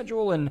new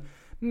schedule and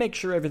make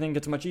sure everything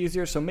gets much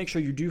easier. So make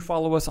sure you do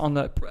follow us on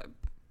the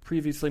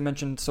previously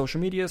mentioned social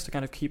medias to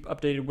kind of keep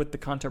updated with the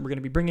content we're going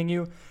to be bringing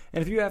you.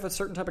 And if you have a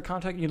certain type of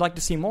content you'd like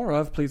to see more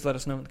of, please let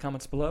us know in the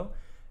comments below.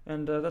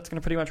 And that's going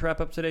to pretty much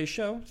wrap up today's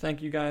show.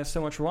 Thank you guys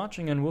so much for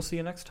watching, and we'll see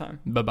you next time.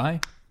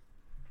 Bye-bye.